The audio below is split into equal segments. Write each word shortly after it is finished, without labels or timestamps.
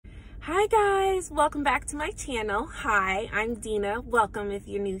Hi guys, welcome back to my channel. Hi, I'm Dina. Welcome if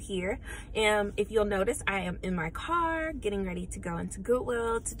you're new here. If you'll notice, I am in my car getting ready to go into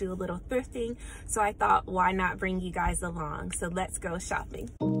Goodwill to do a little thrifting. So I thought, why not bring you guys along? So let's go shopping.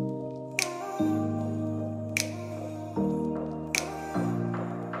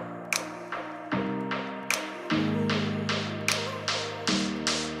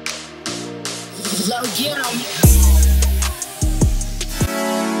 Get 'em.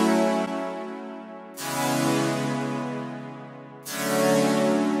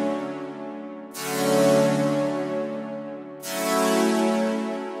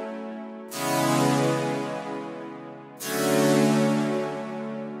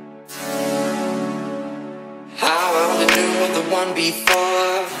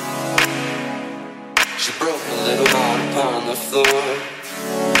 Before she broke a little heart upon the floor.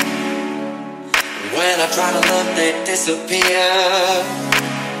 When I try to love, they disappear.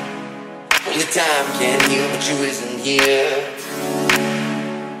 Only time can heal, but you isn't here.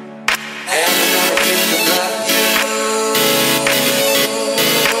 And I'm gonna get to love you.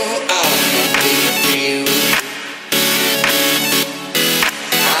 I'm thinking of you.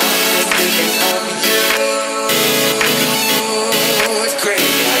 I'm just thinking of you.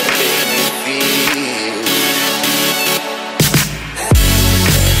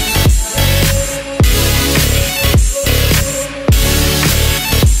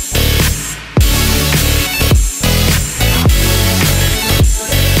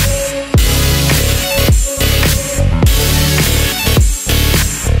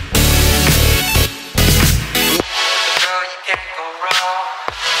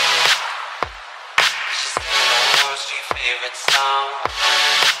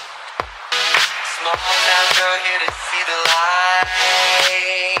 Small town girl here to see the light.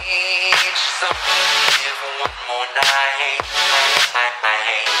 She's something here for one more night. And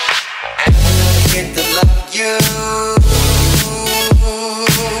I'm gonna get to love you.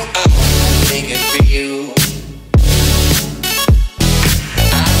 I'm thinking for you.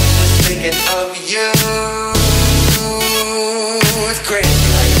 I'm just thinking of you. It's crazy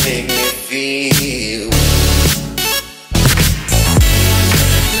how you make me feel.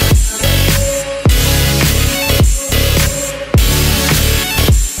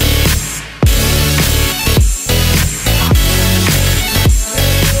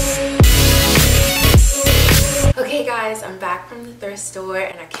 I'm back from the thrift store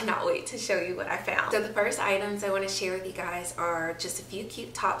and I cannot wait to show you what I found. So the first items I want to share with you guys are just a few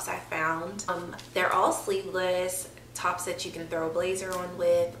cute tops I found. They're all sleeveless tops that you can throw a blazer on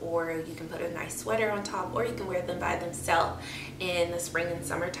with, or you can put a nice sweater on top, or you can wear them by themselves in the spring and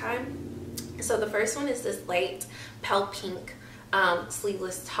summertime. So the first one is this light pale pink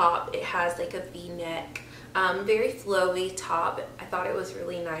sleeveless top. It has like a V-neck. Very flowy top. I thought it was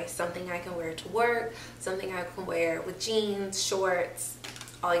really nice. Something I can wear to work, something I can wear with jeans, shorts,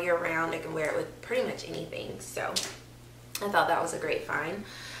 all year round. I can wear it with pretty much anything. So I thought that was a great find.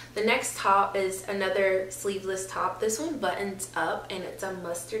 The next top is another sleeveless top. This one buttons up and it's a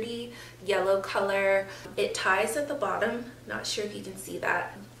mustardy yellow color. It ties at the bottom. Not sure if you can see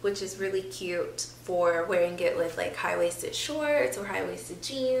that, which is really cute for wearing it with like high-waisted shorts or high-waisted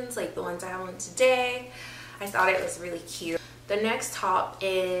jeans like the ones I have on today. I thought it was really cute. The next top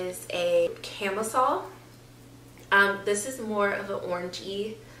is a camisole. This is more of an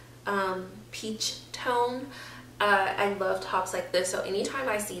orangey peach tone. I love tops like this, so anytime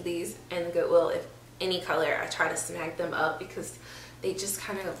I see these in the Goodwill, if any color, I try to snag them up because they just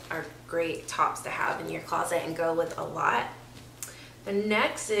kind of are great tops to have in your closet and go with a lot. The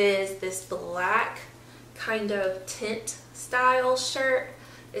next is this black kind of tint style shirt.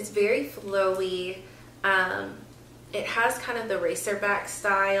 It's very flowy. It has kind of the racer back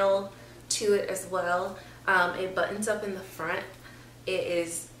style to it as well. It buttons up in the front. It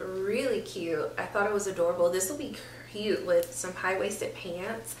is really cute. I thought it was adorable. This will be cute with some high-waisted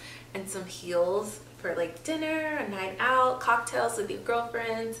pants and some heels for like dinner, a night out, cocktails with your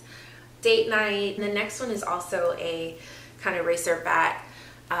girlfriends, date night. And the next one is also a kind of racer back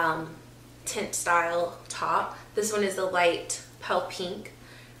tint style top. This one is a light pale pink.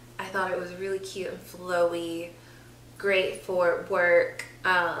 I thought it was really cute and flowy, great for work.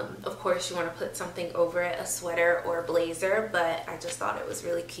 Of course you want to put something over it, a sweater or a blazer, but I just thought it was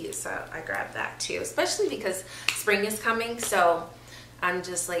really cute, so I grabbed that too, especially because spring is coming, so I'm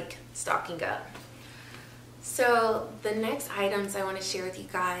just like stocking up. So the next items I want to share with you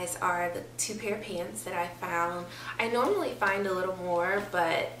guys are the two pair of pants that I found. I normally find a little more,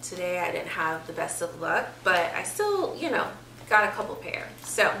 but today I didn't have the best of luck, but I still, you know, got a couple pair.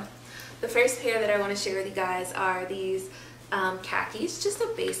 So the first pair that I want to share with you guys are these khakis, just a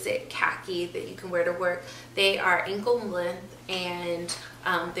basic khaki that you can wear to work. They are ankle length, and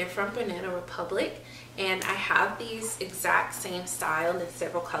they're from Banana Republic, and I have these exact same style in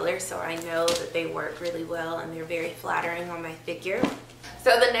several colors, so I know that they work really well and they're very flattering on my figure.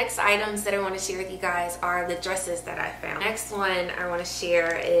 So the next items that I want to share with you guys are the dresses that I found. Next one I want to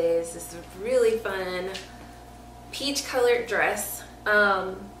share is this really fun peach colored dress.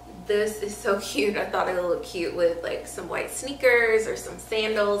 This is so cute. I thought it would look cute with like some white sneakers or some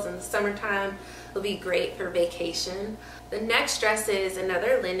sandals in the summertime. It'll be great for vacation. The next dress is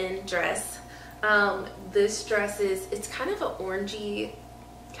another linen dress. This dress it's kind of an orangey,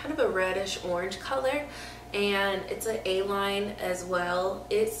 kind of a reddish orange color, and it's an A-line as well.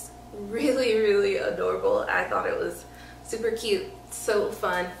 It's really, really adorable. I thought it was super cute, so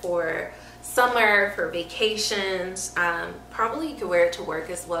fun for summer, for vacations. Probably you could wear it to work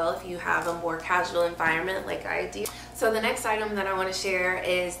as well if you have a more casual environment like I do. So the next item that I want to share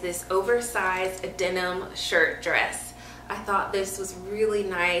is this oversized denim shirt dress. I thought this was really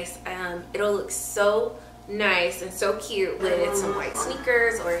nice. It'll look so nice and so cute with some white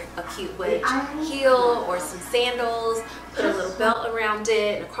sneakers or a cute wedge heel or some sandals. Put a little belt around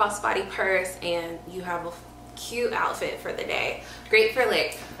it and a crossbody purse, and you have a cute outfit for the day. Great for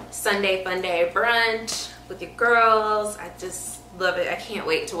like Sunday fun day brunch with your girls. I just love it. I can't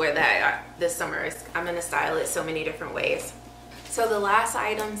wait to wear that this summer. I'm gonna style it so many different ways. So the last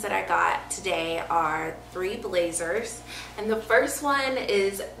items that I got today are 3 blazers, and the first one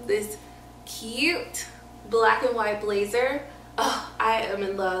is this cute black and white blazer. Oh, I am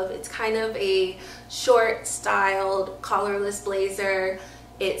in love. It's kind of a short styled collarless blazer.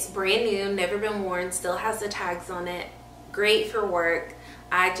 It's brand new, never been worn, still has the tags on it. Great for work.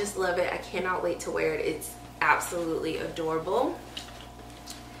 I just love it. I cannot wait to wear it. It's absolutely adorable.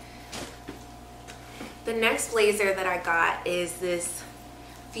 The next blazer that I got is this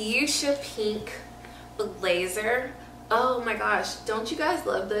fuchsia pink blazer. Oh my gosh, don't you guys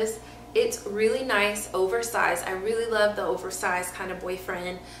love this? It's really nice, oversized. I really love the oversized kind of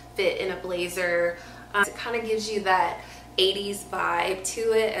boyfriend fit in a blazer. It kind of gives you that 80s vibe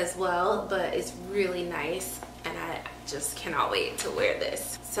to it as well, but it's really nice, and I just cannot wait to wear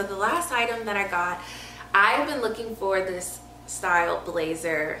this. So the last item that I got, I've been looking for this style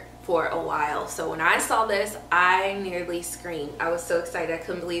blazer for a while. So when I saw this, I nearly screamed. I was so excited. I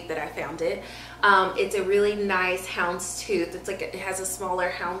couldn't believe that I found it. It's a really nice houndstooth. It's like it has a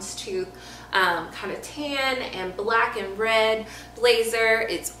smaller houndstooth, kind of tan and black and red blazer.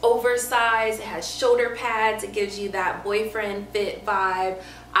 It's oversized. It has shoulder pads. It gives you that boyfriend fit vibe.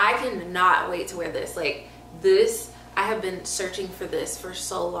 I cannot wait to wear this. Like this, I have been searching for this for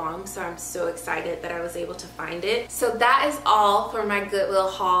so long, so I'm so excited that I was able to find it. So that is all for my Goodwill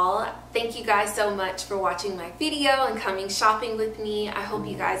haul. Thank you guys so much for watching my video and coming shopping with me. I hope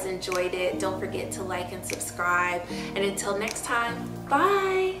you guys enjoyed it. Don't forget to like and subscribe. And until next time,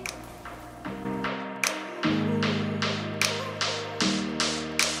 bye!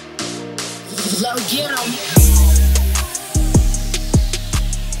 Get 'em.